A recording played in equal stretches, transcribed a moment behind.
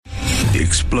The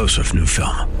explosive new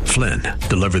film, Flynn,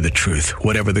 deliver the truth,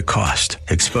 whatever the cost,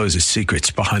 exposes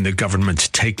secrets behind the government's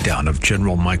takedown of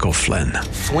General Michael Flynn.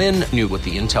 Flynn knew what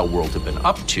the intel world had been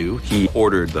up to. He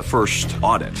ordered the first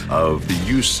audit of the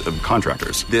use of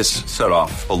contractors. This set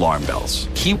off alarm bells.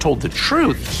 He told the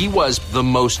truth. He was the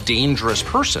most dangerous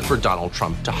person for Donald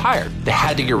Trump to hire. They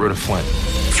had to get rid of Flynn.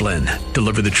 Flynn,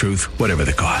 deliver the truth, whatever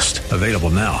the cost. Available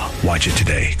now. Watch it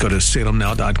today. Go to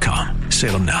salemnow.com.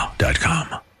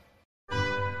 salemnow.com.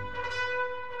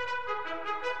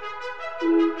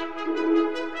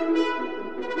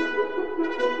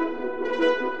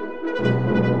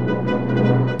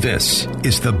 This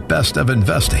is the best of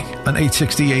investing on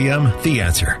 860 AM The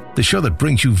Answer, the show that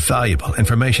brings you valuable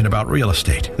information about real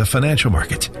estate, the financial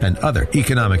markets, and other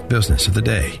economic business of the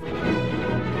day.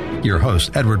 Your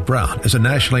host, Edward Brown, is a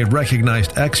nationally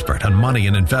recognized expert on money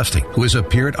and investing who has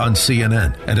appeared on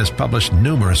CNN and has published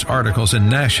numerous articles in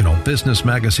national business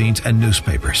magazines and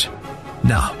newspapers.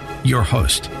 Now, your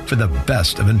host for the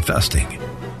best of investing,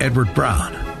 Edward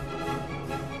Brown.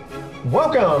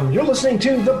 Welcome. You're listening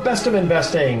to The Best of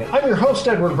Investing. I'm your host,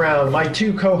 Edward Brown. My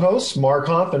two co-hosts, Mark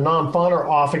Humph and Nam Phan, are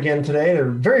off again today. They're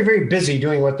very, very busy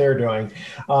doing what they're doing.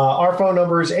 Our phone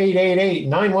number is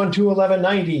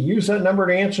 888-912-1190. Use that number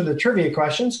to answer the trivia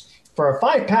questions for a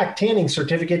 5-pack tanning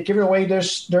certificate given away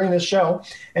during this show.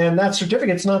 And that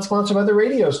certificate's not sponsored by the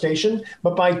radio station,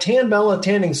 but by Tan Bella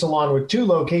Tanning Salon with 2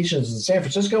 locations in San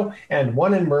Francisco and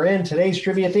 1 in Marin. Today's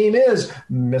trivia theme is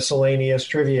miscellaneous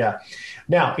trivia.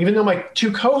 Now, even though my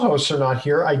 2 co-hosts are not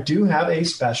here, I do have a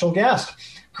special guest,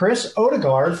 Chris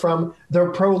Odegard from The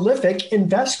Prolific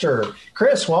Investor.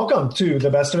 Chris, welcome to The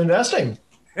Best of Investing.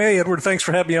 Hey, Edward, thanks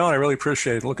for having me on. I really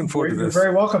appreciate it. Looking forward to this. You're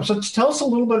very welcome. So tell us a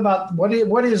little bit about what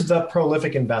is The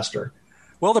Prolific Investor?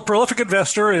 Well, The Prolific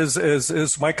Investor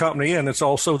is my company, and it's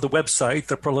also the website,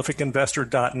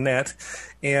 theprolificinvestor.net.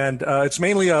 And it's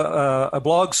mainly a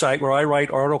blog site where I write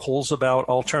articles about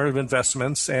alternative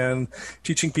investments and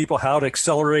teaching people how to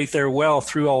accelerate their wealth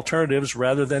through alternatives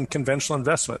rather than conventional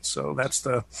investments. So that's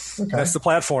the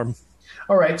platform.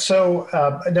 All right. So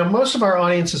now most of our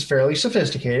audience is fairly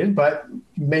sophisticated, but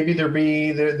maybe there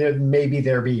be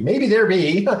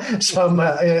some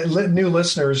new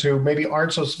listeners who maybe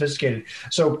aren't so sophisticated.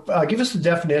 So give us the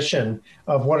definition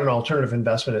of what an alternative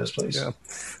investment is, please. Yeah.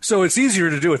 So it's easier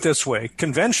to do it this way.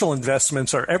 Conventional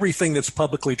investments are everything that's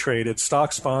publicly traded,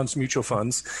 stocks, bonds, mutual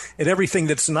funds, and everything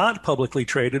that's not publicly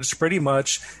traded is pretty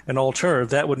much an alternative.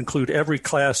 That would include every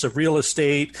class of real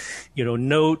estate,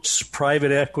 notes,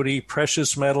 private equity,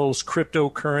 precious metals,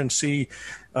 cryptocurrency,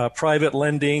 private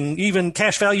lending, even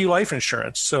cash value life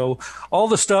insurance. So all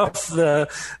the stuff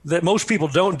that most people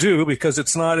don't do because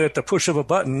it's not at the push of a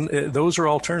button, those are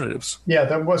alternatives. Yeah,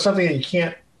 that was something that you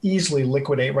can't easily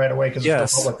liquidate right away because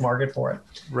there's no public market for it.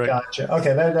 Right. Gotcha.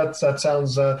 Okay, that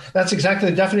sounds that's exactly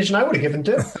the definition I would have given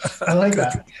too. I like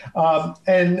that.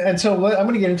 And so I'm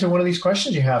going to get into one of these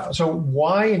questions you have. So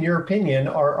why, in your opinion,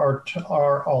 are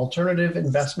alternative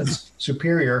investments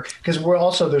superior? Because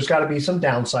there's got to be some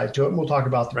downside to it. And we'll talk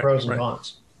about the pros and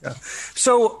cons. Yeah.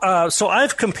 So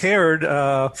I've compared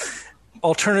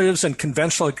alternatives and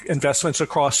conventional investments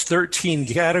across 13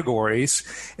 categories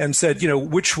and said,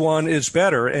 which one is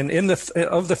better? And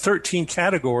of the 13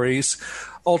 categories,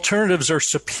 alternatives are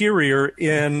superior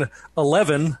in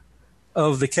 11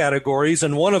 of the categories,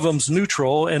 and one of them's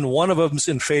neutral and one of them's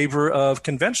in favor of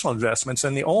conventional investments.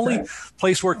 And the only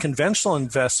place where conventional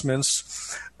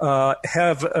investments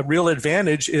have a real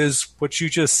advantage is what you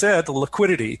just said, the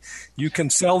liquidity. You can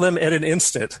sell them at an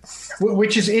instant.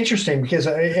 Which is interesting because,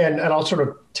 and I'll sort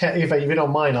of, if you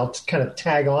don't mind, I'll kind of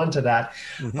tag on to that.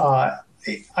 Mm-hmm.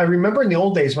 I remember in the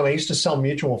old days when I used to sell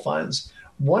mutual funds,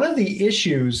 one of the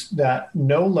issues that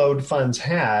no-load funds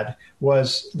had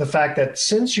was the fact that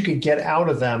since you could get out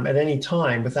of them at any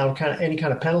time without any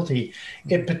kind of penalty,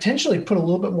 it potentially put a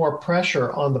little bit more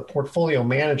pressure on the portfolio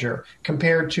manager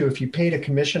compared to if you paid a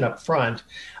commission up front,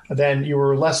 then you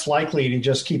were less likely to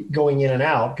just keep going in and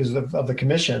out because of the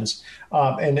commissions.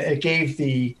 And it gave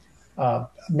the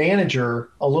manager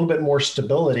a little bit more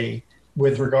stability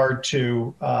with regard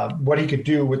to what he could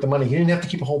do with the money. He didn't have to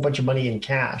keep a whole bunch of money in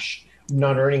cash,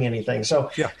 not earning anything.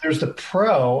 So there's the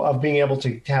pro of being able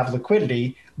to have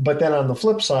liquidity, but then on the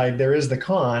flip side, there is the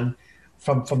con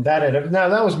from that end. Now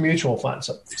that was mutual funds.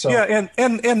 So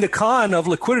and the con of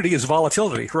liquidity is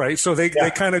volatility, right? So they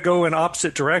kind of go in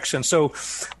opposite directions. So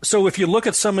if you look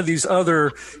at some of these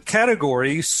other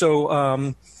categories,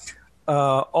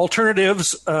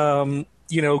 alternatives,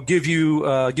 give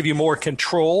you more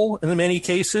control in many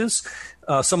cases.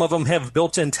 Some of them have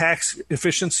built-in tax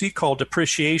efficiency called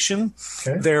depreciation.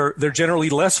 Okay. They're generally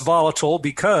less volatile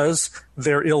because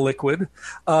they're illiquid.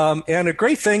 And a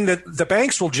great thing that the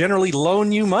banks will generally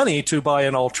loan you money to buy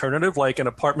an alternative like an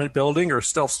apartment building or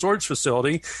self-storage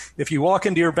facility. If you walk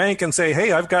into your bank and say,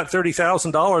 hey, I've got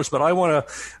 $30,000, but I want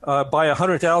to buy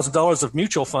 $100,000 of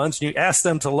mutual funds, and you ask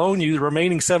them to loan you the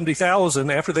remaining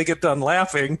 $70,000, after they get done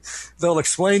laughing, they'll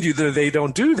explain to you that they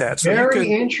don't do that. So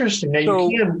very interesting. Now,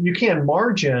 you can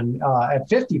margin at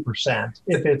 50%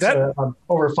 if it's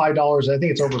over $5. I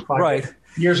think it's over $5. Right.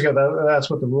 Years ago, that's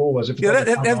what the rule was.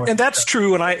 And that's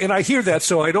true, and I hear that,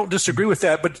 so I don't disagree with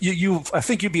that. But I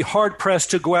think you'd be hard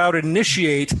pressed to go out and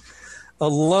initiate a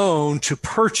loan to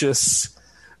purchase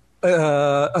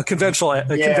a conventional.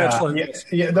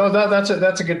 No,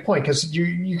 that's a good point, because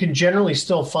you can generally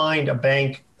still find a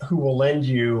bank who will lend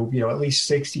you, at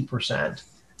least 60%.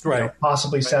 Right,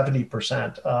 possibly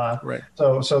 70%. Right.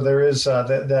 So there is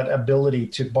that ability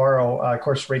to borrow. Of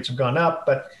course, rates have gone up,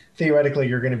 but theoretically,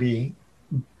 you're going to be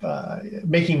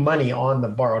making money on the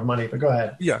borrowed money. But go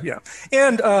ahead. Yeah.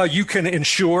 And you can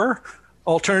insure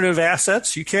alternative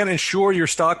assets. You can insure your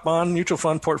stock, bond, mutual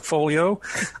fund portfolio.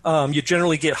 You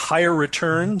generally get higher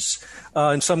returns.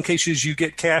 In some cases, you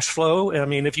get cash flow. I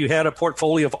mean, if you had a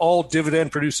portfolio of all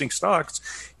dividend-producing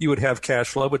stocks, you would have cash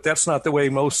flow, but that's not the way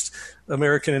most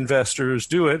American investors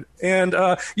do it. And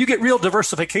you get real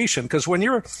diversification, because when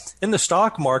you're in the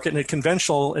stock market in a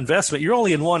conventional investment, you're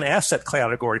only in one asset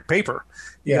category, paper.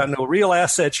 You got no real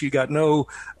assets. You got no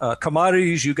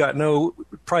commodities. You got no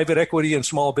private equity and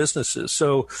small businesses.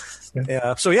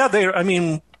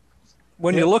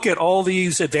 When you look at all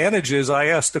these advantages, I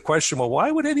ask the question, well,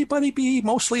 why would anybody be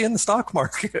mostly in the stock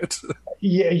market?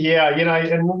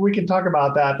 And we can talk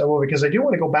about that, because I do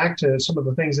want to go back to some of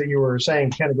the things that you were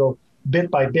saying, kind of go bit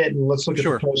by bit, and let's look at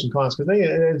the pros and cons, because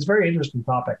it's a very interesting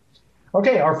topic.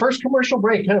 Okay, our first commercial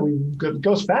break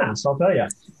goes fast, I'll tell you.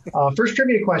 First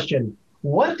trivia question.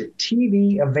 What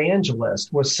TV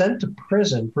evangelist was sent to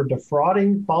prison for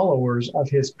defrauding followers of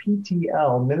his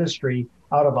PTL ministry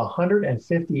out of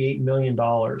 $158 million?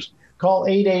 Call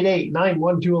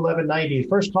 888-912-1190.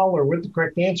 First caller with the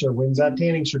correct answer wins that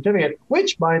tanning certificate,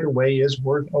 which, by the way, is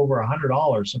worth over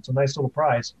 $100. So it's a nice little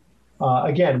prize.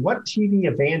 Again, what TV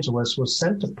evangelist was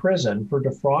sent to prison for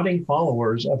defrauding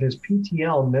followers of his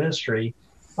PTL ministry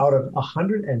out of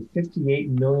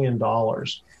 $158 million?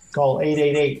 Call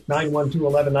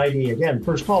 888-912-1190. Again,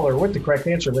 first caller with the correct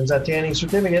answer wins that tanning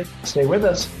certificate. Stay with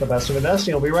us. The Best of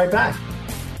Investing. We'll be right back.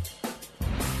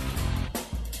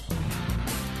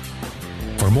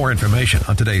 For more information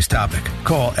on today's topic,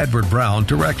 call Edward Brown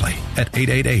directly at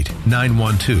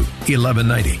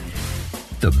 888-912-1190.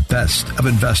 The Best of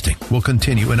Investing will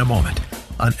continue in a moment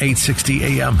on 860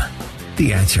 AM.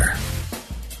 The Answer.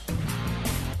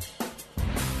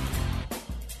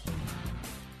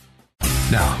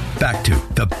 Now, back to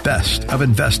The Best of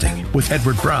Investing with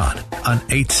Edward Brown on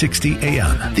 860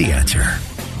 AM. The Answer.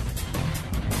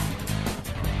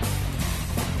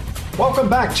 Welcome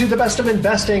back to The Best of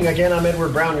Investing. Again, I'm Edward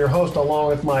Brown, your host, along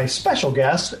with my special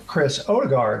guest, Chris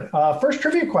Odegard. First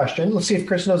trivia question. Let's see if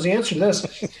Chris knows the answer to this.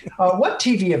 What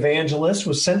TV evangelist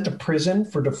was sent to prison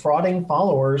for defrauding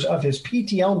followers of his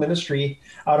PTL ministry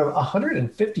out of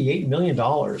 $158 million?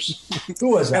 Who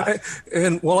was that? I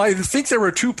think there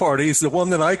were two parties. The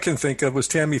one that I can think of was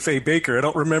Tammy Faye Baker. I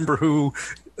don't remember who.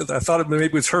 I thought it maybe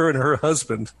was her and her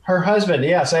husband. Her husband,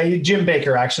 yes. Jim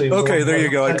Baker, actually. Okay, there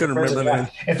you go. I couldn't remember the name.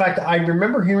 In fact, I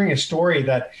remember hearing a story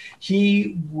that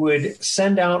he would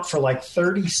send out for like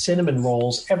 30 cinnamon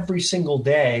rolls every single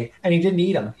day, and he didn't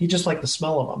eat them. He just liked the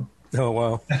smell of them. Oh,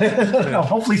 wow.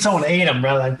 Hopefully someone ate them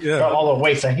rather than all the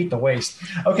waste. I hate the waste.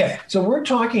 Okay, so we're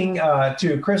talking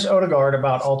to Chris Odegard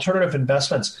about alternative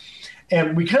investments.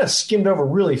 And we kind of skimmed over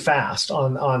really fast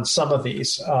on some of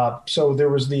these. So there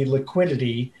was the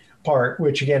liquidity part,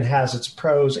 which again has its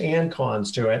pros and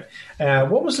cons to it.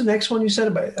 What was the next one you said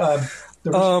about?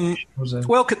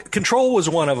 Control was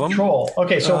one of them. Control.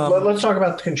 Okay, so let's talk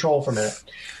about the control for a minute.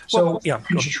 So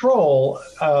control,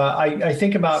 I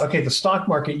think about, the stock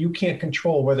market, you can't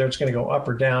control whether it's going to go up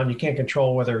or down. You can't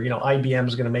control whether, IBM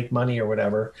is going to make money or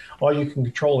whatever. All you can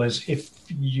control is if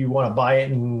you want to buy it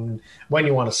and when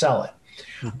you want to sell it.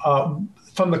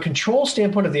 From the control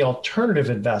standpoint of the alternative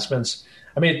investments,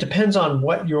 it depends on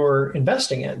what you're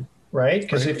investing in, right?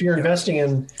 Because if you're investing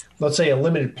in, let's say, a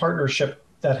limited partnership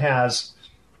that has,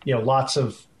 lots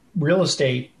of real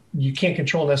estate, you can't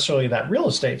control necessarily that real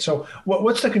estate. So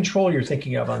what's the control you're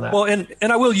thinking of on that? Well, and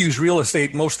I will use real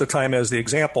estate most of the time as the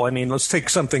example. Let's take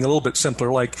something a little bit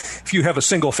simpler. Like if you have a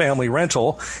single family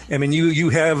rental, you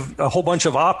have a whole bunch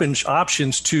of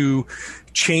options to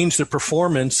change the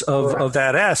performance of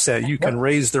that asset. You can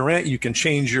raise the rent, you can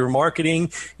change your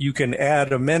marketing, you can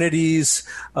add amenities,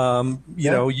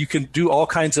 you can do all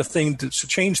kinds of things to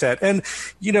change that. And,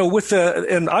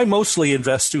 and I mostly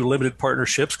invest through limited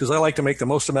partnerships because I like to make the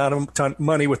most amount of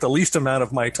money with the least amount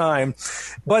of my time.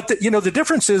 But, the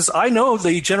difference is I know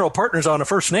the general partner's on a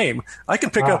first name. I can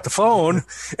pick up the phone.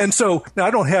 And so now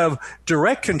I don't have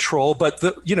direct control, but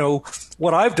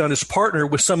what I've done is partner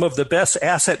with some of the best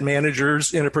asset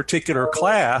managers in a particular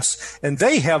class, and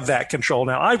they have that control.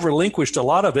 Now, I've relinquished a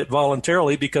lot of it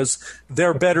voluntarily because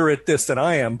they're better at this than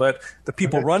I am, but the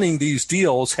people running these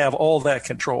deals have all that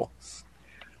control.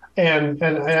 And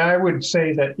I would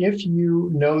say that if you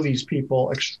know these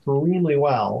people extremely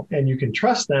well and you can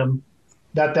trust them,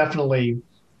 that definitely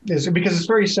is, because it's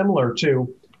very similar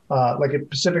to like at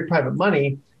Pacific Private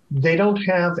Money. They don't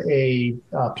have a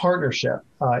partnership.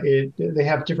 They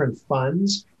have different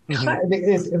funds.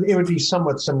 Mm-hmm. It would be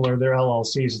somewhat similar. They're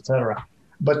LLCs, et cetera.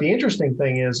 But the interesting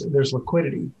thing is there's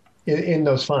liquidity in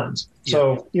those funds. Yeah.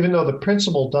 So even though the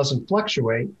principal doesn't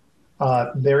fluctuate,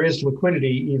 there is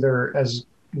liquidity either as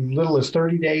little as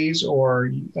 30 days or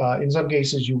in some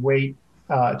cases you wait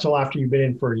till after you've been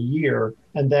in for a year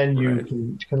and then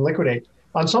you can liquidate.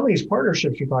 On some of these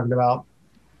partnerships you're talking about,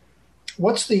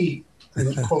 what's the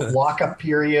quote lockup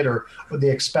period or the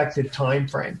expected time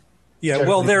frame? Yeah,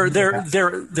 well,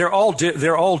 they're all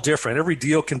different. Every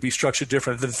deal can be structured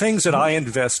different. The things that I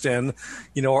invest in,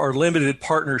 are limited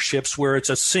partnerships where it's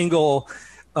a single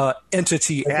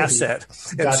entity asset.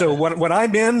 And so when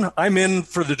I'm in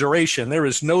for the duration. There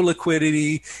is no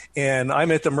liquidity, and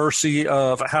I'm at the mercy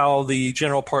of how the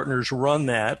general partners run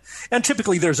that. And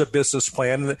typically there's a business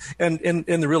plan. And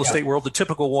in the real estate world, the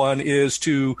typical one is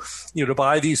to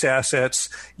buy these assets,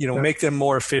 make them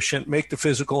more efficient, make the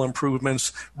physical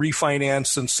improvements,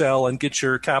 refinance and sell and get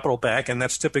your capital back. And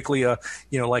that's typically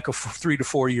like a 3 to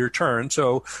 4 year turn.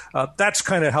 So that's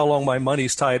kind of how long my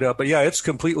money's tied up. But yeah, it's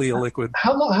completely illiquid.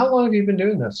 How long have you been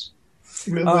doing this?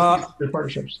 With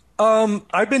partnerships?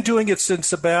 I've been doing it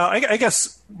since about, I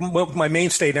guess my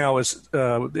mainstay now is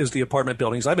the apartment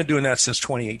buildings. I've been doing that since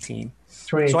 2018.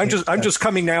 So I'm just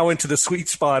coming now into the sweet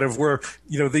spot of where,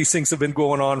 these things have been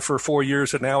going on for 4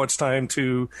 years, and now it's time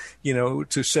to,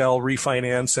 to sell,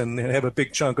 refinance, and have a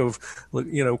big chunk of,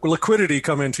 liquidity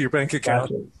come into your bank account.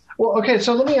 Gotcha. Well, okay.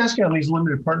 So let me ask you on these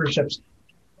limited partnerships,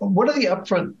 what are the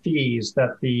upfront fees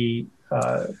that the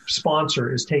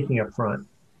sponsor is taking up front?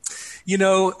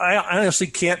 I honestly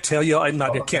can't tell you. I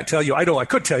could tell you.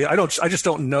 I just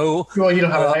don't know. Well, you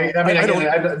don't have.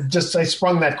 I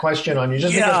sprung that question on you.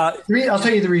 I'll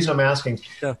tell you the reason I'm asking.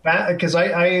 Because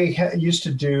I used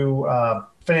to do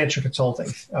financial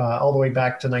consulting all the way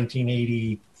back to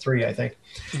 1983, I think.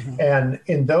 Mm-hmm. And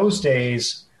in those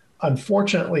days,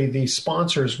 unfortunately, the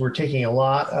sponsors were taking a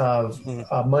lot of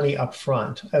money up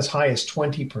front, as high as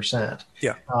 20%.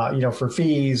 For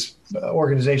fees,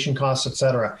 organization costs, et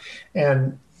cetera,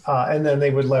 and then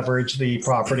they would leverage the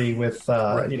property with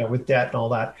with debt and all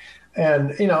that.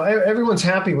 And everyone's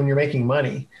happy when you're making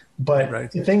money,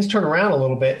 but things turn around a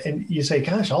little bit, and you say,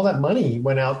 "Gosh, all that money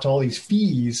went out to all these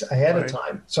fees ahead of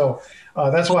time." So.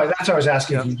 That's why I was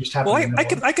asking if you just happen to know.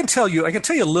 I can tell you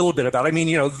a little bit about it. I mean,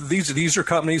 these are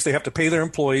companies, they have to pay their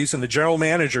employees, and the general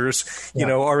managers,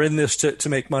 are in this to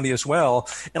make money as well.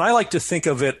 And I like to think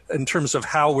of it in terms of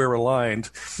how we're aligned.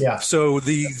 Yeah. So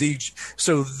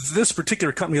so this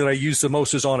particular company that I use the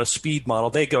most is on a speed model.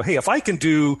 They go, hey,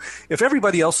 if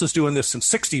everybody else is doing this in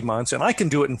 60 months and I can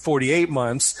do it in 48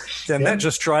 months, then that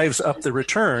just drives up the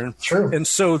return. True. And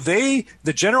so the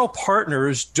general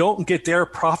partners don't get their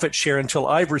profit share until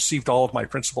I've received all of my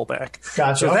principal back.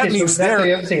 Gotcha. So that means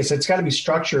the other thing is it's got to be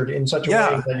structured in such a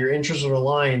way that your interests are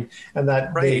aligned and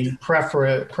that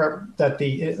that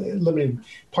the limited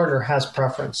partner has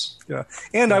preference. Yeah.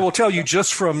 And I will tell you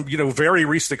just from, very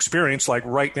recent experience, like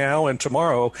right now and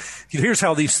tomorrow, here's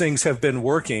how these things have been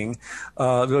working.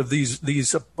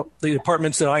 The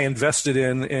apartments that I invested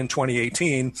in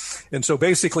 2018. And so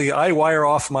basically I wire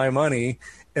off my money.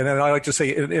 And then I like to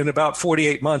say in about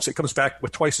 48 months, it comes back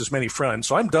with twice as many friends.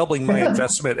 So I'm doubling my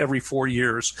investment every 4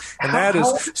 years. And let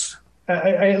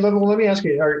me ask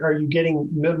you, are you getting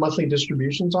monthly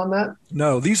distributions on that?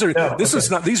 No, this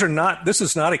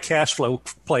is not a cash flow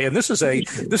play. And this is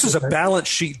a balance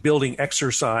sheet building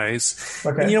exercise.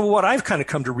 Okay. And what I've kind of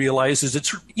come to realize is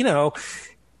it's,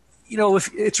 if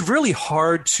it's really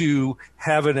hard to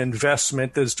have an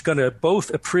investment that's going to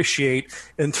both appreciate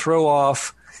and throw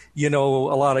off a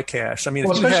lot of cash. I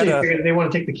mean, especially if they want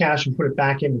to take the cash and put it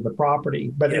back into the property.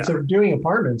 But if they're doing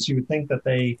apartments, you would think that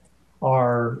they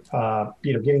are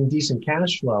getting decent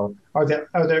cash flow.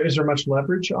 Is there much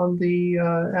leverage on the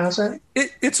asset?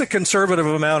 It's a conservative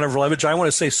amount of leverage. I want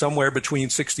to say somewhere between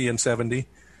 60 and 70.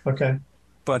 Okay.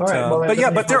 But there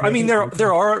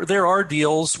are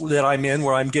deals that I'm in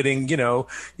where I'm getting,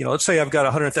 let's say I've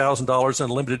got $100,000 in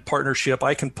a limited partnership.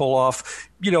 I can pull off,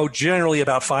 generally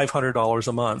about $500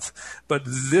 a month. But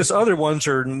this other ones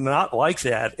are not like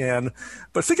that.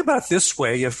 But think about it this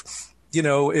way: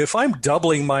 if I'm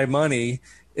doubling my money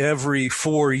every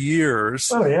 4 years,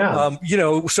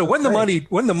 so when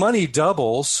the money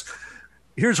doubles.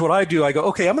 Here's what I do. I go,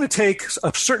 okay, I'm going to take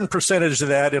a certain percentage of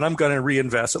that and I'm going to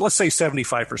reinvest it. Let's say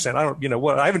 75%.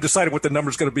 I haven't decided what the number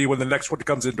is going to be when the next one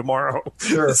comes in tomorrow.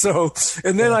 Sure. So,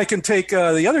 and then I can take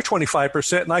the other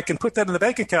 25% and I can put that in the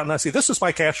bank account and I say, this is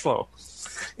my cash flow.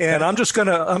 And I'm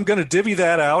going to divvy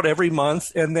that out every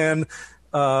month. And then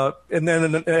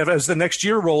as the next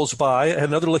year rolls by,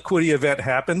 another liquidity event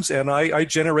happens, and I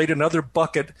generate another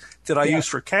bucket that I use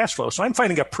for cash flow. So I'm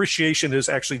finding appreciation is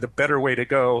actually the better way to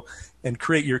go and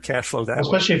create your cash flow that way.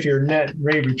 Especially if your net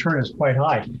rate of return is quite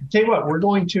high. Tell you what, we're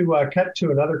going to cut to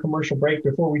another commercial break.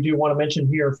 Before we do, want to mention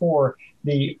here for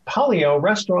the Palio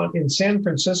restaurant in San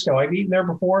Francisco. I've eaten there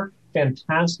before.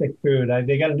 Fantastic food.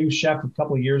 They got a new chef a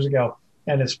couple of years ago,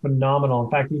 and it's phenomenal.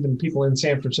 In fact, even people in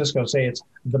San Francisco say it's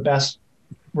the best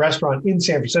restaurant in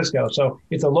San Francisco. So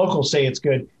if the locals say it's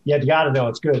good, you got to know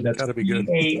it's good. That's gotta be good.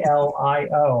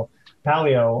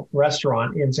 Palio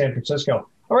restaurant in San Francisco.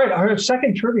 All right, our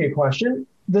second trivia question.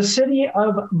 The city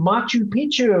of Machu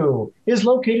Picchu is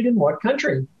located in what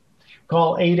country?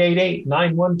 Call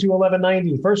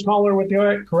 888-912-1190. First caller with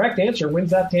the correct answer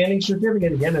wins that tanning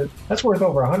certificate. Again, that's worth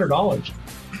over $100.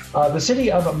 The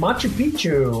city of Machu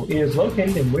Picchu is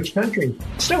located in which country?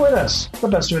 Stay with us. The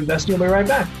Best of Investing will be right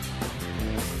back.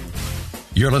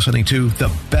 You're listening to The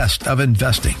Best of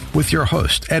Investing with your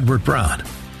host, Edward Brown.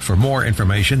 For more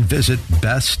information, visit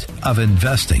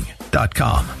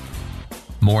bestofinvesting.com.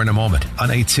 More in a moment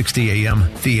on 860 AM,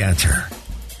 The Answer.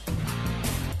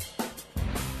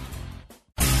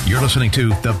 You're listening to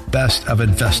The Best of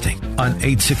Investing on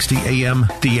 860 AM,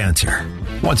 The Answer.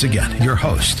 Once again, your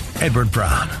host, Edward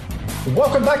Brown.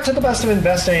 Welcome back to The Best of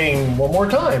Investing. One more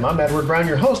time, I'm Edward Brown,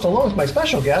 your host, along with my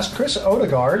special guest, Chris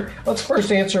Odegard. Let's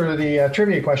first answer the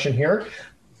trivia question here.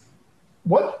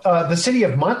 What the city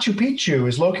of Machu Picchu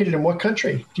is located in what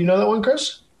country? Do you know that one,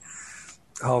 Chris?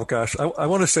 Oh, gosh. I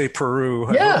want to say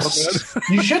Peru. Yes,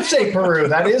 you should say Peru.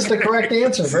 That is the correct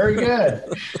answer. Very good.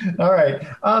 All right.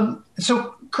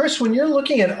 So, Chris, when you're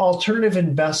looking at alternative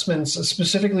investments,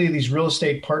 specifically these real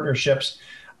estate partnerships,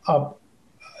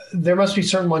 there must be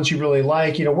certain ones you really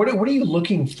like. What are you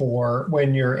looking for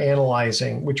when you're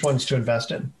analyzing which ones to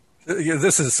invest in? Yeah,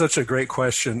 this is such a great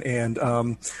question. And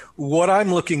what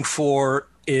I'm looking for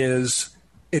is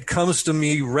it comes to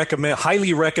me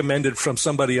highly recommended from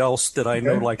somebody else that I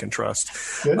know, like, and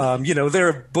trust. There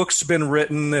are books been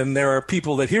written, and there are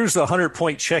people that here's the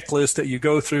 100-point checklist that you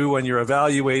go through when you're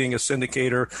evaluating a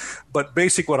syndicator. But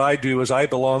what I do is I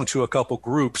belong to a couple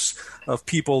groups of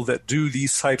people that do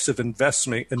these types of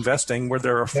investing where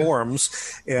there are forums,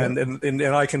 and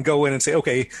I can go in and say,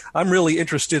 okay, I'm really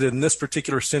interested in this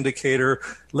particular syndicator.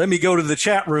 Let me go to the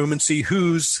chat room and see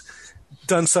who's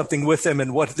done something with them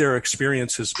and what their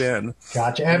experience has been.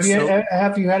 Gotcha. Have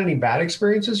you had any bad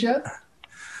experiences yet?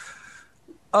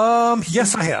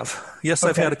 Yes, I have. Yes,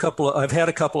 okay. I've had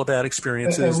a couple of bad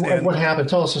experiences. And what happened?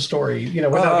 Tell us a story.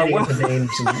 Without getting into names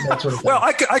and that sort of thing. Well,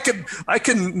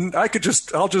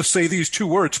 I'll just say these two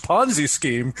words: Ponzi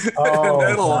scheme.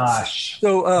 Oh gosh.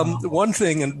 So one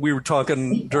thing, and we were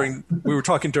talking during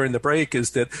the break,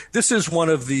 is that this is one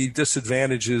of the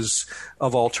disadvantages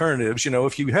of alternatives.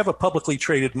 If you have a publicly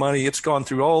traded money, it's gone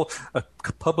through a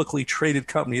publicly traded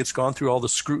company. It's gone through all the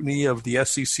scrutiny of the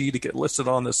SEC to get listed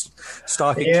on this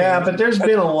stock exchange. Yeah, but there's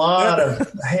been a lot of.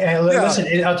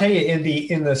 Listen, I'll tell you, in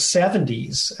the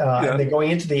 70s and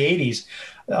going into the 80s,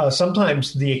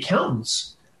 sometimes the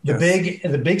accountants, the big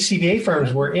CPA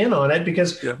firms were in on it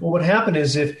because what would happen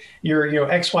is if you're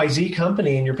XYZ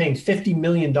company and you're paying $50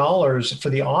 million for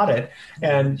the audit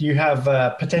and you have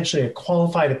potentially a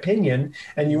qualified opinion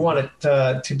and you want it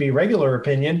to be regular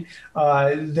opinion,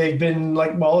 they've been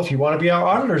like, well, if you want to be our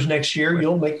auditors next year,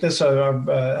 you'll make this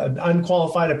an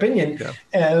unqualified opinion.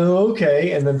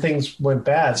 Okay, and then things went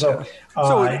bad. It's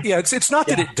not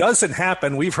that it doesn't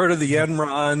happen. We've heard of the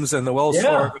Enrons and the Wells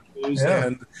Fargo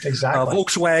and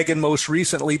Volkswagen most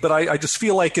recently, but I just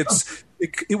feel like it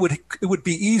would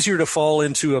be easier to fall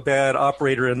into a bad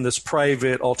operator in this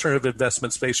private alternative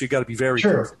investment space. You've got to be very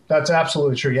careful. That's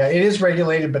absolutely true. Yeah, it is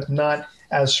regulated, but not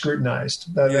as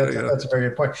scrutinized. That's a very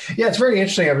good point. Yeah, it's very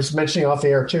interesting. I was mentioning off the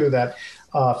air too that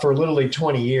for literally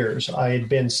 20 years, I had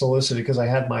been solicited because I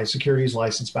had my securities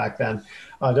license back then.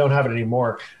 I don't have it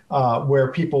anymore.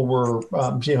 Where people were,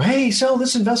 hey, sell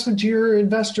this investment to your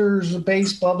investors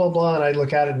base, blah, blah, blah. And I'd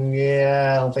look at it and,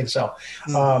 I don't think so.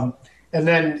 And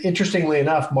then, interestingly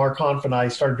enough, Mark Hanf and I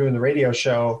started doing the radio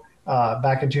show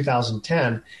back in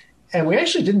 2010. And we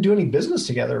actually didn't do any business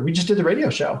together. We just did the radio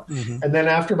show. Mm-hmm. And then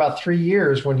after about 3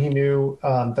 years, when he knew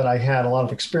that I had a lot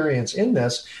of experience in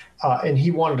this, and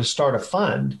he wanted to start a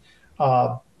fund,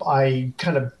 I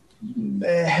kind of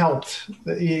helped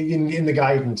in the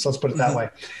guidance, let's put it that way.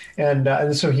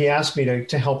 And so he asked me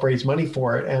to help raise money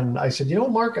for it. And I said,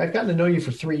 Mark, I've gotten to know you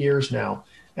for 3 years now,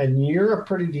 and you're a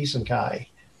pretty decent guy.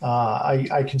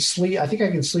 I can sleep. I think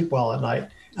I can sleep well at night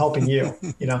helping you,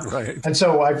 Right. And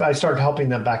so I started helping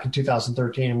them back in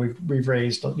 2013, and we've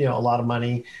raised, a lot of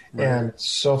money. Right. And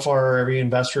so far, every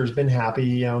investor has been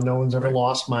happy. No one's ever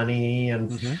lost money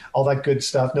and all that good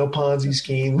stuff. No Ponzi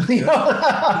scheme,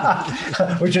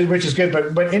 which is good.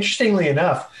 But interestingly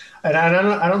enough, and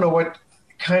I don't know what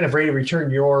kind of rate of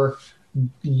return you're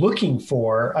looking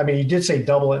for. I mean, you did say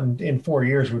double it in 4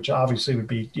 years, which obviously would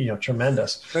be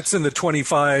tremendous. That's in the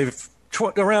 25.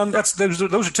 Around those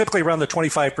are typically around the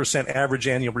 25% average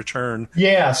annual return.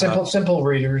 Yeah, simple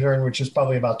rate of return, which is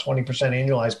probably about 20%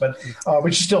 annualized, but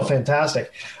which is still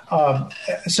fantastic.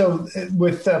 So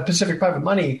with Pacific Private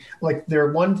Money, like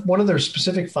one of their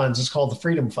specific funds is called the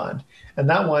Freedom Fund, and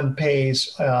that one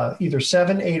pays either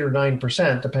 7, 8, or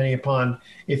 9%, depending upon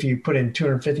if you put in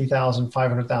 250,000,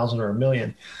 500,000, or $1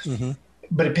 million. Mm-hmm.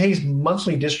 But it pays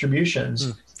monthly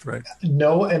distributions. Right.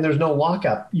 No, and there's no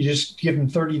lockup. You just give them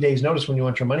 30 days notice when you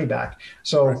want your money back.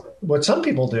 So what some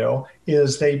people do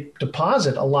is they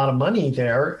deposit a lot of money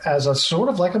there as a sort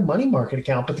of like a money market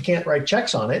account, but they can't write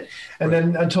checks on it. And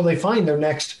then until they find their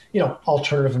next,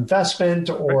 alternative investment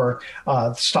or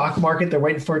stock market, they're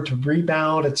waiting for it to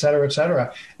rebound, et cetera, et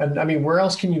cetera. And I mean, where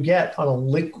else can you get on a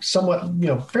somewhat,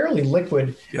 fairly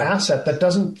liquid asset that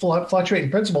doesn't fluctuate in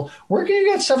principal? Where can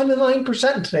you get 7 to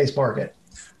 9% in today's market?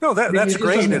 No, that's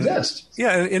great.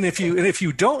 And if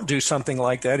you don't do something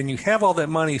like that and you have all that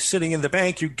money sitting in the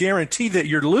bank, you guarantee that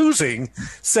you're losing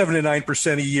 7 to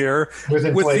 9% a year with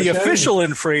the official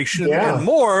inflation and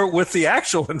more with the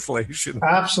actual inflation.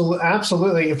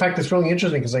 Absolutely. In fact, it's really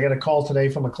interesting because I got a call today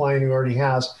from a client who already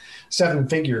has 7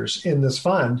 figures in this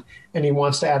fund, and he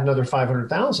wants to add another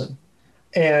 500,000.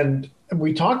 And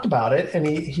we talked about it, and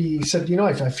he said,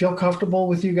 I feel comfortable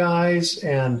with you guys,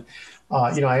 and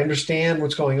I understand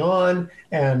what's going on,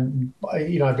 and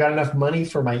I've got enough money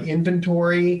for my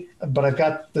inventory, but I've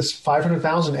got this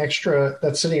 500,000 extra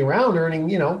that's sitting around earning,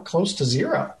 close to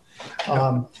zero.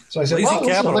 So I said, listen,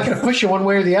 I'm not going to push you one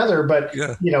way or the other, but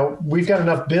we've got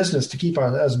enough business to keep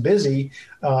us busy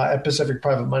at Pacific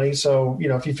Private Money. So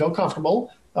if you feel comfortable,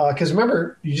 because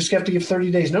remember, you just have to give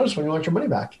 30 days notice when you want your money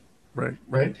back.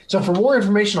 Right. So for more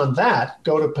information on that,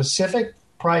 go to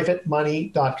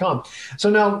PacificPrivateMoney.com. So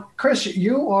now, Chris,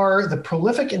 you are the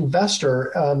prolific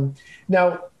investor.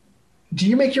 Now, do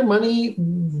you make your money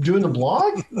doing the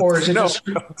blog, or is it just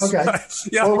okay?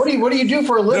 Yeah. Well, what do you do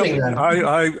for a living then?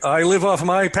 I live off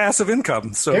my passive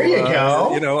income. So there you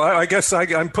go. I guess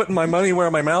I'm putting my money where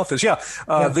my mouth is.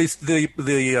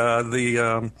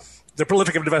 The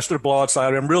prolific investor blog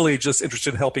side. I'm really just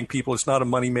interested in helping people. It's not a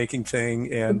money making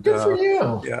thing, and good for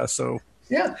you. Yeah. So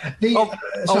yeah. I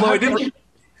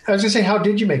was going to say, how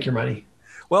did you make your money?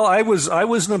 Well, I was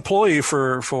an employee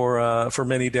for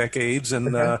many decades,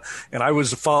 and I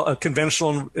was a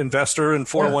conventional investor in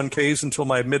 401ks until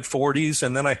my mid 40s,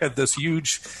 and then I had this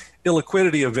huge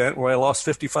illiquidity event where I lost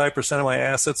 55% of my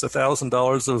assets,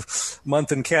 $1,000 of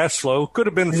month in cash flow. Could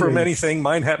have been from anything.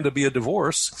 Mine happened to be a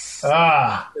divorce.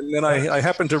 And then I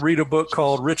happened to read a book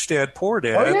called Rich Dad, Poor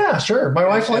Dad. Oh, yeah, sure. My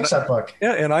wife likes that book.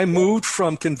 Yeah, and I moved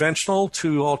from conventional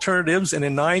to alternatives, and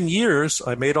in 9 years,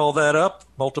 I made all that up,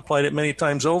 multiplied it many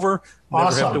times over.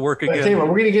 Never have to work again. Anyway, we're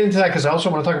going to get into that because I also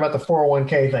want to talk about the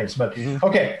 401k things. But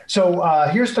okay, so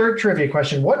here's third trivia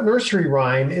question. What nursery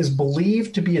rhyme is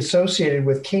believed to be associated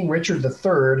with King Richard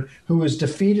III, who was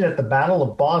defeated at the Battle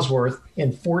of Bosworth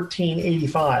in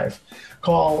 1485?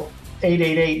 Call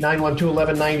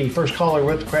 888-912-1190. First caller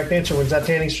with the correct answer wins that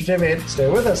tanning certificate. Stay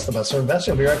with us. The Best of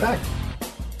Investing will be right back.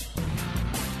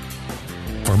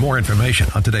 For more information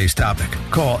on today's topic,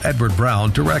 call Edward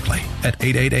Brown directly at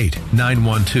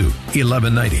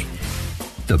 888-912-1190.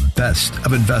 The Best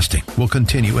of Investing will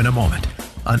continue in a moment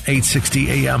on 860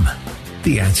 AM.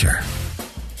 The Answer.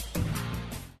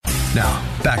 Now,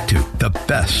 back to The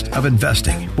Best of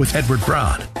Investing with Edward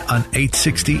Brown on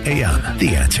 860 AM.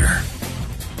 The Answer.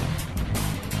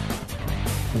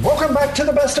 Welcome back to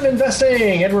the best of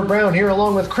investing. Edward Brown here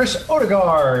along with Chris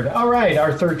Odegard. All right,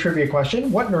 our third trivia question.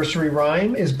 What nursery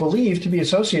rhyme is believed to be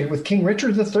associated with King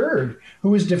Richard III, who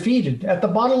was defeated at the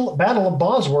Battle of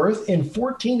Bosworth in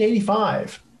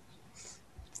 1485?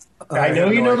 I know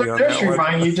you know the nursery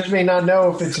rhyme. You just may not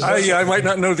know if it's I might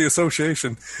not know the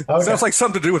association. Okay. Sounds like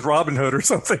something to do with Robin Hood or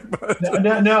something. But.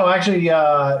 No, actually,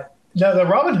 the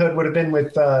Robin Hood would have been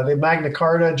with the Magna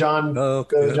Carta,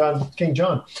 King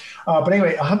John. But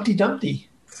anyway, Humpty Dumpty.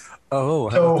 Oh,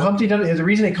 so Humpty Dumpty. The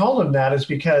reason they called him that is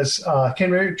because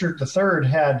King Richard III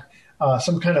had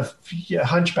some kind of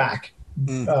hunchback,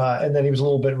 and then he was a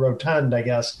little bit rotund, I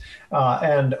guess.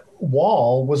 And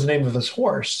Wall was the name of his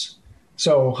horse.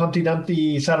 So Humpty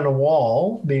Dumpty sat on a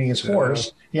wall, meaning his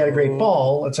horse. He had a great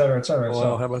ball, et cetera, et cetera. Well,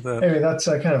 so how about that? Anyway, that's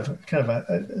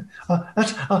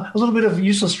that's a little bit of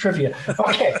useless trivia.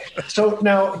 Okay, so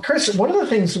now, Chris, one of the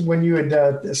things when you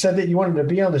had said that you wanted to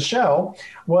be on the show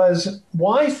was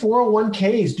why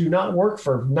 401ks do not work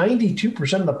for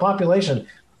 92% of the population.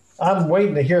 I'm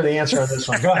waiting to hear the answer on this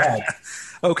one. Go ahead.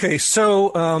 Okay,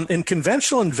 so in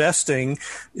conventional investing,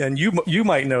 and you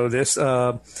might know this.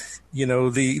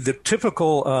 The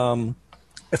typical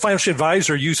financial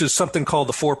advisor uses something called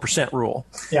the 4% rule.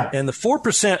 Yeah. And the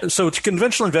 4%, so it's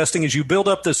conventional investing is you build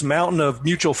up this mountain of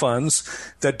mutual funds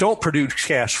that don't produce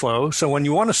cash flow. So when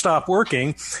you want to stop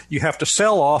working, you have to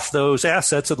sell off those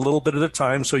assets a little bit at a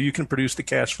time so you can produce the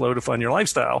cash flow to fund your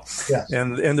lifestyle. Yes.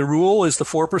 And the rule is the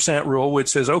 4% rule, which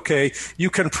says, okay, you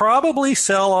can probably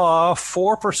sell off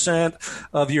 4%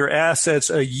 of your assets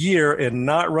a year and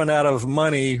not run out of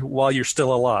money while you're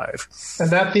still alive. And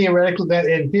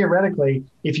theoretically,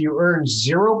 if you earn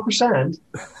 0%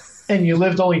 and you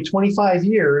lived only 25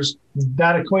 years,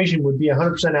 that equation would be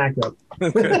 100% accurate.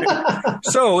 Okay.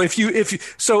 So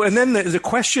and then the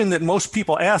question that most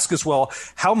people ask is, well,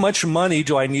 how much money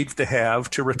do I need to have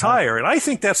to retire? And I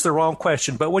think that's the wrong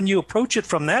question. But when you approach it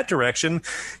from that direction,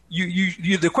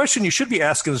 the question you should be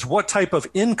asking is, what type of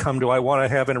income do I want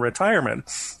to have in retirement?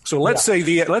 So let's say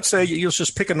you'll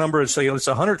just pick a number and say it's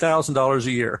 $100,000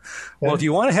 a year. Okay. Well, if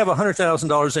you want to have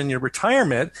 $100,000 in your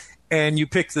retirement, and you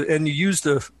back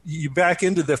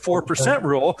into the 4%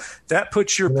 rule, that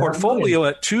puts your portfolio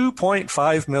at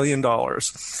 $2.5 million.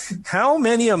 How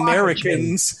many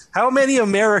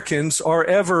Americans are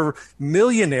ever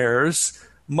millionaires,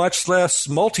 much less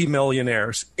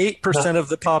multimillionaires? 8% of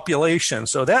the population.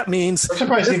 So that means I'm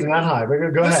surprised even that high. But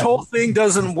go ahead. This whole thing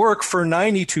doesn't work for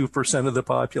 92% of the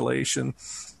population.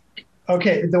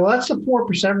 Okay, well, that's the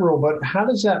 4% rule, but how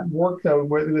does that work, though,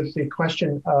 with the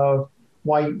question of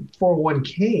why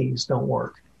 401ks don't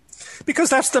work?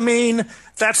 Because that's the main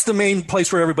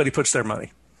place where everybody puts their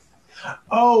money.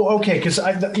 Oh, okay. Because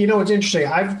it's interesting.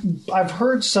 I've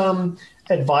heard some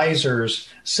advisors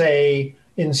say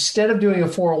instead of doing a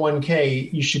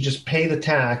 401k, you should just pay the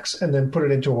tax and then put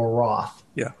it into a Roth.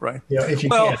 Yeah, right. If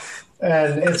you can.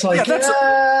 And it's like,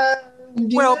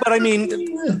 most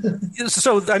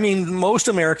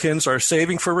Americans are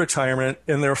saving for retirement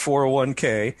in their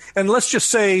 401k. And let's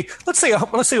say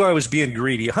I was being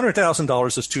greedy.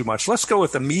 $100,000 is too much. Let's go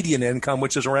with the median income,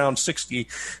 which is around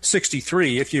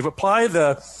 63. If you apply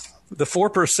the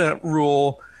 4%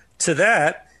 rule to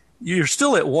that, you're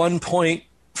still at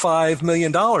 $1.5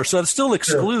 million. So that still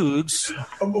excludes. Sure.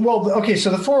 Well, okay. So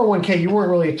the 401k, you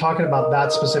weren't really talking about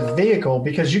that specific vehicle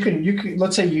because you can,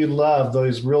 let's say you love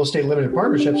those real estate limited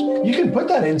partnerships. You can put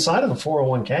that inside of a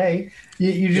 401k.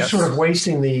 You're just sort of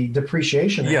wasting the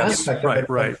depreciation aspect of it.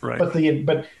 Right.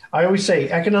 But I always say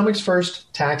economics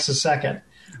first, taxes second.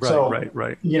 Right.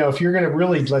 If you're going to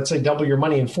really, let's say, double your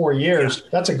money in 4 years,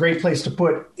 that's a great place to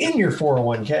put in your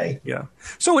 401k. Yeah.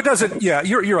 So it doesn't. Yeah,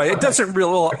 you're right. It doesn't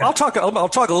really. Well, I'll talk a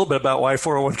little bit about why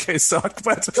 401ks suck.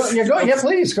 But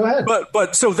please go ahead.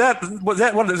 But so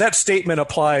that statement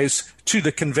applies to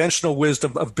the conventional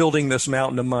wisdom of building this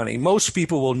mountain of money. Most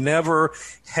people will never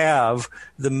have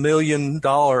the $1 million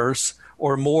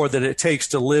or more that it takes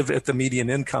to live at the median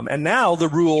income. And now the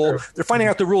rule, they're finding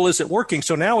out the rule isn't working.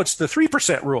 So now it's the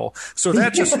 3% rule. So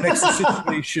that just makes the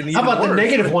situation even worse. How about the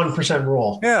negative 1%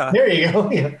 rule? Yeah. There you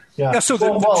go. Yeah.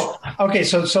 So okay.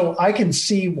 So I can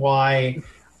see why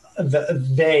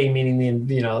meaning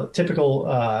the typical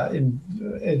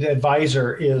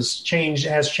advisor has changed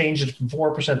it from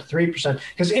 4% to 3%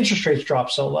 because interest rates drop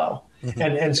so low. Mm-hmm.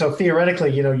 And so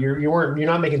theoretically, you're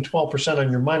not making 12% on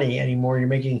your money anymore. You're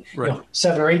making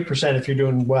 7 or 8% if you're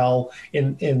doing well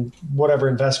in whatever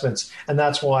investments. And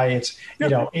that's why it's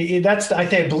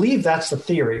I believe that's the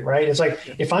theory, right? It's like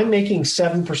if I'm making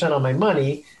 7% on my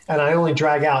money and I only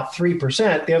drag out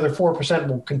 3%, the other 4%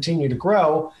 will continue to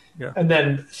grow. Yeah. And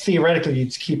then theoretically,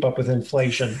 you'd keep up with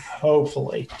inflation,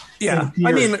 hopefully. Yeah.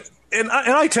 I mean, and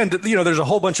I tend to, there's a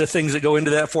whole bunch of things that go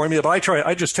into that formula, but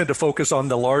I just tend to focus on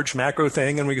the large macro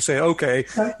thing. And we can say, okay,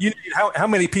 how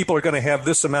many people are going to have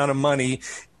this amount of money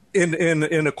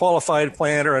in a qualified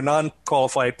plan or a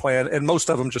non-qualified plan? And most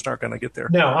of them just aren't going to get there.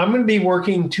 No, I'm going to be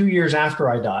working 2 years after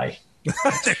I die.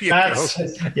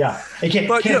 Yeah. I can't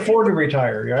afford to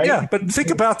retire, right? Yeah, but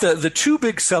think about the two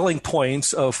big selling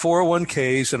points of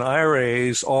 401ks and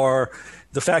IRAs are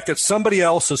the fact that somebody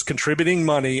else is contributing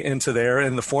money into there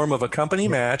in the form of a company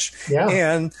match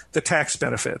and the tax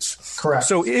benefits. Correct.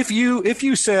 So if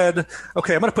you said,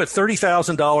 okay, I'm going to put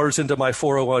 $30,000 into my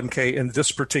 401k in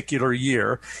this particular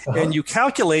year, and you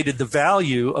calculated the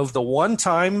value of the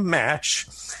one-time match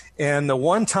and the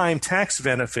one-time tax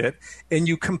benefit, and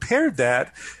you compared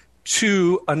that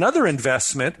to another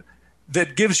investment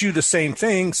that gives you the same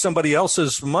thing, somebody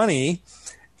else's money,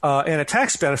 and a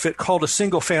tax benefit called a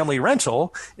single-family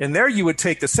rental, and there you would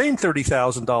take the same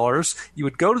 $30,000, you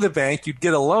would go to the bank, you'd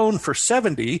get a loan for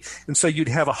 $70,000, and so you'd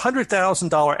have a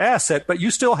 $100,000 asset, but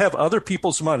you still have other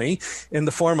people's money in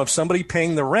the form of somebody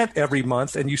paying the rent every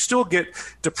month, and you still get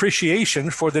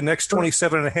depreciation for the next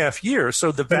 27 and a half years.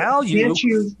 So the value...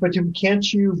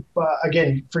 Can't you,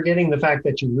 again, forgetting the fact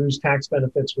that you lose tax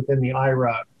benefits within the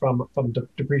IRA from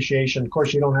depreciation, of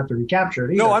course, you don't have to recapture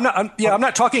it either. No, I'm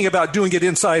not talking about doing it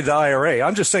inside the IRA.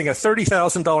 I'm just saying a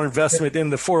 $30,000 investment in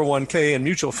the 401k and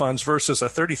mutual funds versus a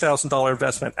 $30,000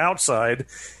 investment outside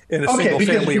in a single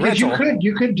family rental.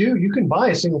 You can buy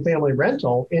a single family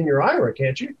rental in your IRA,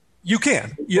 can't you? You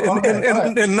can,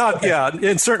 and not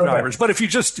in certain IRAs. But if you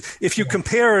did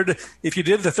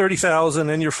the 30,000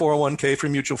 in your 401k for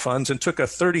mutual funds and took a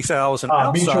 30,000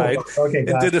 outside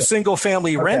and did a single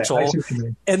family rental,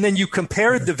 and then you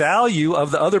compared the value of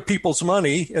the other people's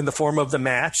money in the form of the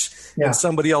match and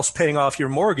somebody else paying off your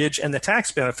mortgage and the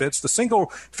tax benefits,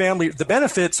 the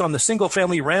benefits on the single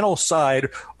family rental side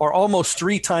are almost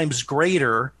 3 times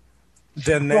greater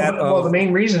than that. Well, the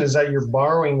main reason is that you're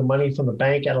borrowing the money from the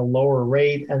bank at a lower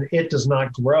rate, and it does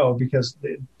not grow because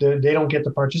they don't get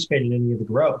to participate in any of the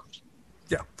growth.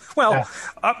 Yeah. Well,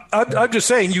 I'm just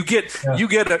saying you get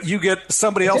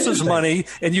somebody else's money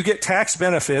and you get tax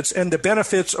benefits, and the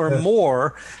benefits are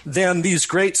more than these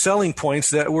great selling points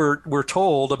that we're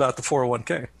told about the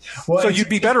 401k. Well, so you'd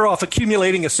be better off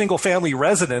accumulating a single family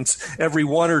residence every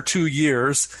 1 or 2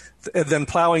 years than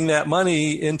plowing that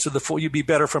money into you'd be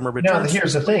better from a return. Now,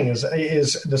 here's the thing: is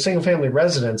the single family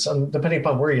residence, depending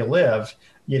upon where you live,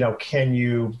 can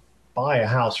you buy a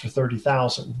house for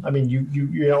 $30,000? I mean,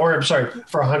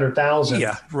 for $100,000.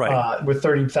 Yeah, right. With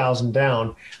 $30,000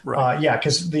 down. Right.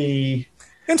 Because in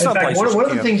fact, one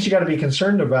of the things you got to be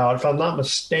concerned about, if I'm not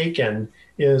mistaken,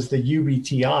 is the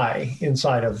UBTI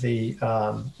inside of the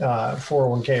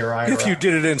 401k or IRA. If you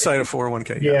did it inside a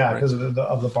 401k. Because of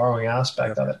the borrowing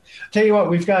aspect of it. Tell you what,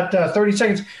 we've got 30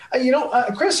 seconds.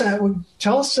 Chris,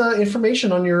 tell us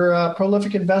information on your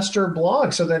Prolific Investor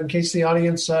blog so that in case the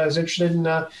audience is interested in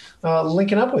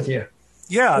linking up with you.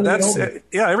 Yeah,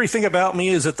 everything about me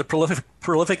is at the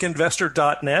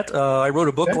prolificinvestor.net. I wrote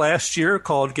a book last year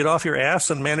called Get Off Your Ass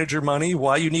and Manage Your Money,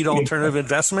 Why You Need Alternative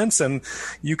Investments, and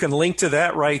you can link to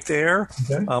that right there.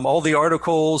 Okay. All the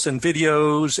articles and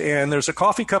videos, and there's a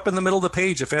coffee cup in the middle of the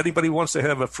page. If anybody wants to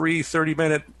have a free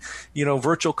 30-minute,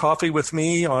 virtual coffee with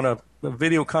me on a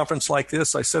video conference like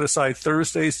this, I set aside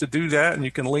Thursdays to do that, and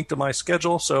you can link to my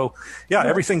schedule. So,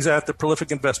 everything's at the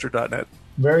prolificinvestor.net.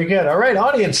 Very good. All right,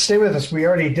 audience, stay with us. We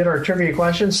already did our trivia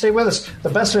questions. Stay with us. The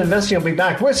Best of Investing will be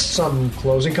back with some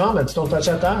closing comments. Don't touch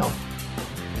that dial.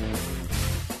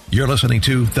 You're listening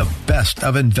to The Best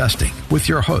of Investing with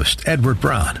your host, Edward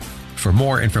Brown. For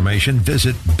more information,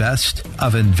 visit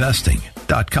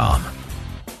bestofinvesting.com.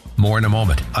 More in a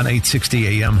moment on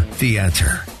 860 AM, The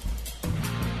Answer.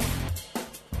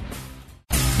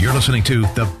 You're listening to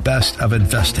The Best of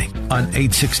Investing on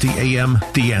 860 AM,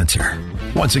 The Answer.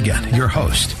 Once again, your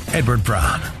host, Edward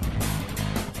Brown.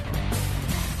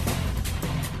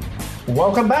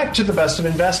 Welcome back to The Best of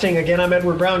Investing. Again, I'm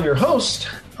Edward Brown, your host.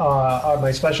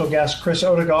 My special guest, Chris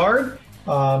Odegard.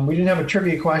 We didn't have a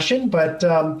trivia question, but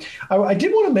I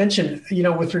did want to mention,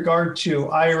 with regard to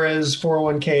IRAs,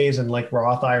 401ks, and like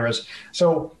Roth IRAs.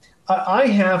 So I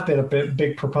have been a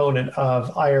big proponent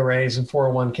of IRAs and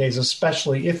 401ks,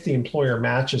 especially if the employer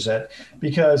matches it,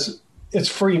 because it's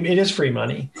free. It is free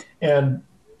money. And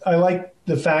I like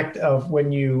the fact of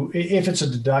if it's a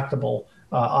deductible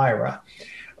IRA,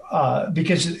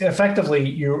 because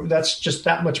effectively that's just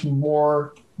that much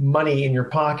more money in your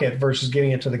pocket versus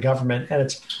giving it to the government. And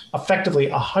it's effectively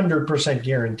 100%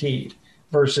 guaranteed.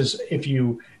 versus if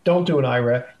you don't do an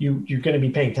IRA, you're going to be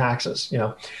paying taxes,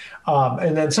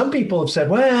 and then some people have said,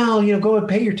 well, go and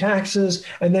pay your taxes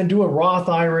and then do a Roth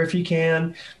IRA if you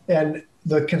can. And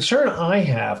the concern I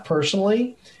have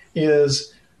personally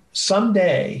is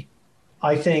someday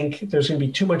I think there's going to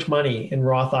be too much money in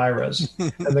Roth IRAs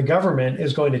and the government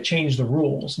is going to change the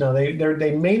rules. Now,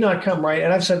 they may not come right.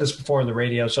 And I've said this before on the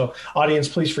radio. So audience,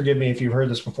 please forgive me if you've heard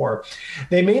this before.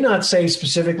 They may not say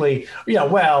specifically,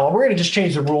 well, we're going to just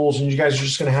change the rules and you guys are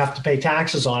just going to have to pay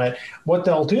taxes on it. What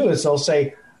they'll do is they'll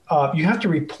say, you have to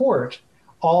report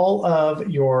all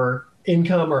of your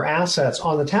income or assets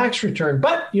on the tax return,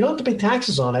 but you don't have to pay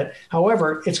taxes on it.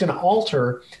 However, it's going to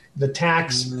alter the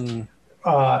tax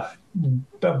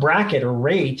bracket or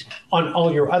rate on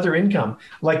all your other income.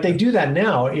 Like they do that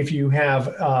now. If you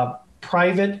have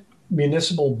private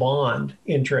municipal bond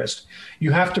interest,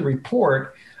 you have to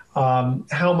report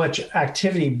how much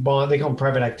activity bond, they call them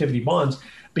private activity bonds,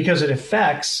 because it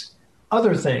affects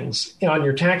other things on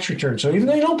your tax return. So even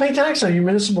though you don't pay tax on your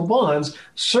municipal bonds,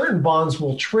 certain bonds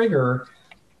will trigger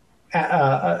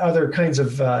other kinds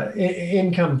of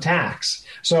income tax.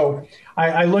 So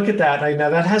I look at that. Now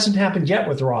that hasn't happened yet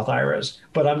with Roth IRAs,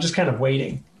 but I'm just kind of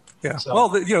waiting. Yeah. So. Well,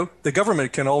 the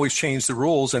government can always change the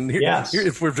rules. And here,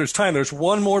 if there's time, there's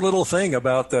one more little thing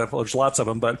about there's lots of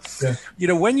them. But,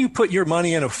 when you put your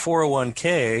money in a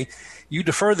 401k, you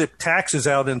defer the taxes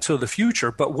out until the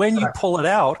future. But when you pull it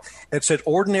out, it's at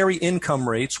ordinary income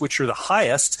rates, which are the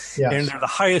highest, and they're the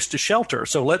highest to shelter.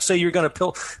 So let's say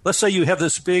let's say you have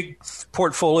this big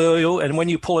portfolio, and when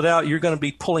you pull it out, you're going to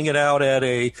be pulling it out at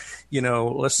a,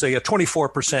 let's say a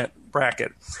 24%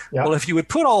 bracket. Yep. Well, if you would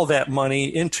put all that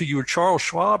money into your Charles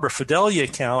Schwab or Fidelity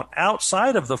account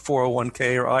outside of the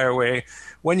 401k or IRA,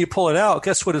 when you pull it out,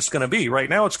 guess what it's going to be? Right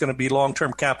now, it's going to be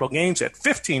long-term capital gains at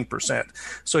 15%.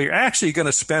 So you're actually going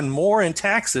to spend more in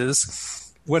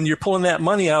taxes when you're pulling that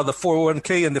money out of the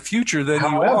 401k in the future than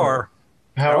you are.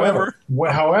 However,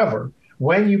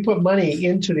 when you put money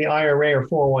into the IRA or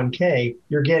 401k,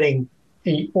 you're getting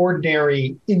an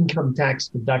ordinary income tax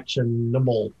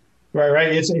deductible.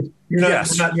 Right.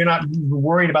 You're not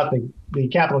worried about the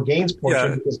capital gains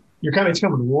portion because it's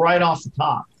coming right off the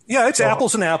top. Yeah, it's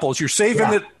apples and apples. You're saving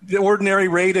at the ordinary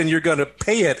rate, and you're going to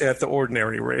pay it at the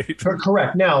ordinary rate.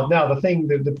 Correct. Now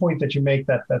the point that you make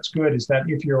that's good is that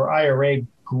if your IRA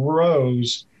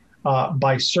grows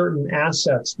by certain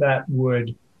assets that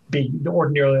would be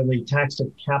ordinarily taxed at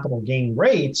capital gain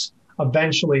rates,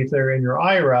 eventually, if they're in your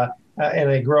IRA and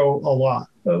they grow a lot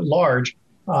large,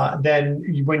 then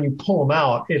when you pull them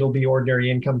out, it'll be ordinary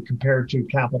income compared to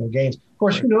capital gains. Of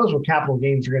course, who knows what capital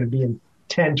gains are going to be in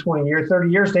 10, 20 years,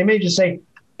 30 years. They may just say,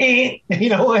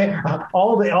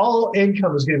 all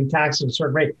income is going to be taxed at a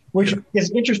certain rate, which is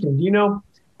interesting.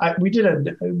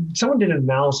 Someone did an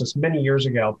analysis many years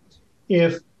ago.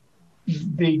 If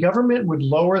the government would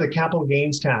lower the capital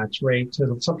gains tax rate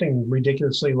to something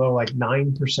ridiculously low, like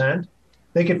 9%,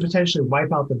 they could potentially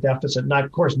wipe out the deficit. Not,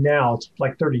 of course, now it's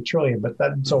like 30 trillion, but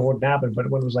that so wouldn't happen. But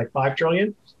when it was like 5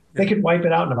 trillion, they could wipe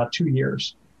it out in about 2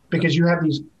 years because you have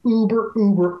these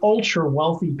uber, ultra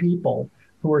wealthy people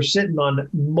who are sitting on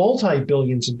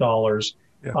multi-billions of dollars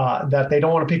that they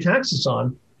don't want to pay taxes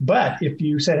on. But if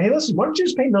you said, hey, listen, why don't you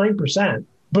just pay 9%?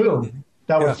 Boom.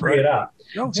 That would free it up.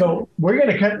 Okay. So we're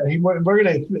going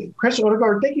to Chris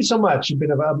Odegard, thank you so much. You've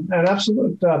been an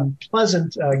absolute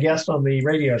pleasant guest on the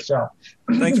radio show.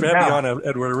 Thanks for having me on,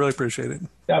 Edward. I really appreciate it.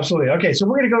 Absolutely. Okay, so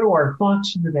we're going to go to our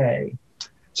thoughts today.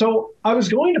 So I was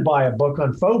going to buy a book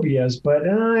on phobias, but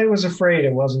I was afraid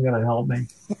it wasn't going to help me.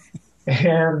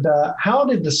 And how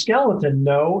did the skeleton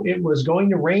know it was going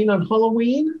to rain on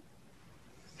Halloween?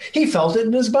 He felt it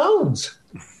in his bones.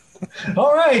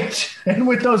 All right. And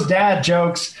with those dad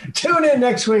jokes, tune in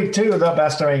next week to The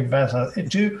Best of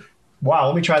Investing. Wow,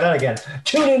 let me try that again.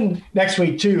 Tune in next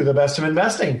week to The Best of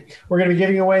Investing. We're going to be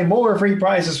giving away more free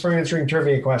prizes for answering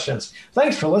trivia questions.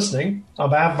 Thanks for listening.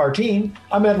 On behalf of our team,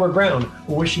 I'm Edward Brown,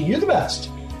 wishing you the best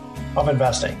of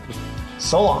investing.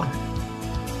 So long.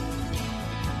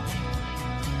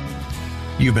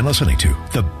 You've been listening to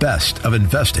The Best of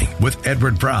Investing with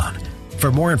Edward Brown.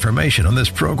 For more information on this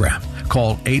program,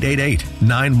 call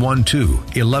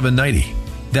 888-912-1190.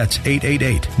 That's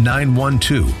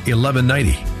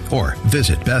 888-912-1190. Or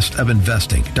visit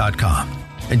bestofinvesting.com.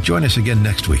 And join us again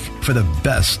next week for The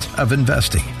Best of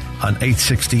Investing on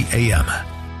 860 AM.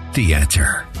 The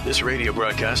Answer. This radio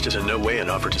broadcast is in no way an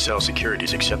offer to sell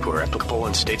securities except where applicable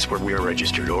in states where we are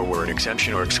registered or where an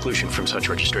exemption or exclusion from such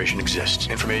registration exists.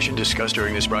 Information discussed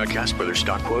during this broadcast, whether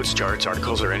stock quotes, charts,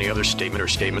 articles, or any other statement or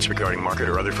statements regarding market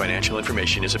or other financial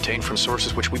information is obtained from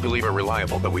sources which we believe are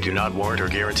reliable, but we do not warrant or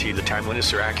guarantee the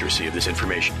timeliness or accuracy of this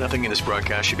information. Nothing in this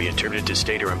broadcast should be interpreted to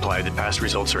state or imply that past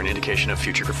results are an indication of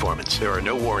future performance. There are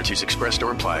no warranties expressed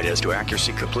or implied as to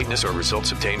accuracy, completeness, or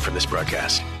results obtained from this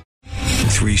broadcast.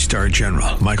 3-star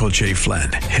General Michael J.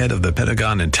 Flynn, head of the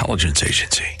Pentagon Intelligence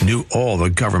Agency, knew all the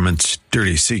government's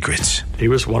dirty secrets. He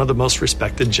was one of the most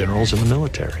respected generals in the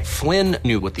military. Flynn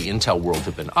knew what the intel world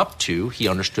had been up to. He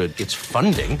understood its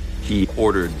funding. He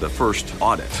ordered the first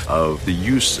audit of the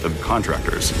use of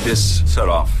contractors. This set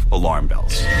off alarm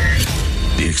bells.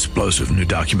 The explosive new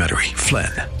documentary,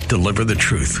 Flynn, Deliver the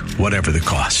Truth, Whatever the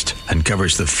Cost,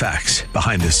 uncovers the facts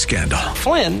behind this scandal.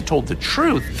 Flynn told the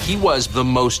truth. He was the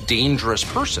most dangerous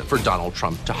person for Donald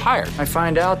Trump to hire. I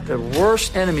find out the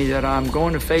worst enemy that I'm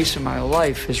going to face in my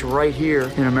life is right here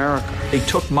in America. They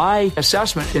took my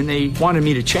assessment and they wanted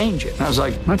me to change it. And I was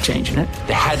like, I'm not changing it.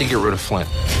 They had to get rid of Flynn.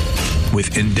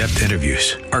 With in-depth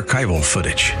interviews, archival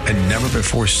footage, and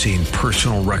never-before-seen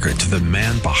personal records of the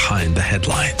man behind the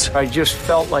headlines. I just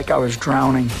felt like I was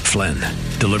drowning. Flynn,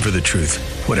 Deliver the Truth,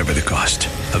 Whatever the Cost.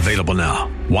 Available now.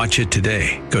 Watch it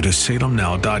today. Go to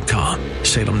salemnow.com.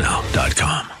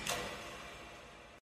 salemnow.com.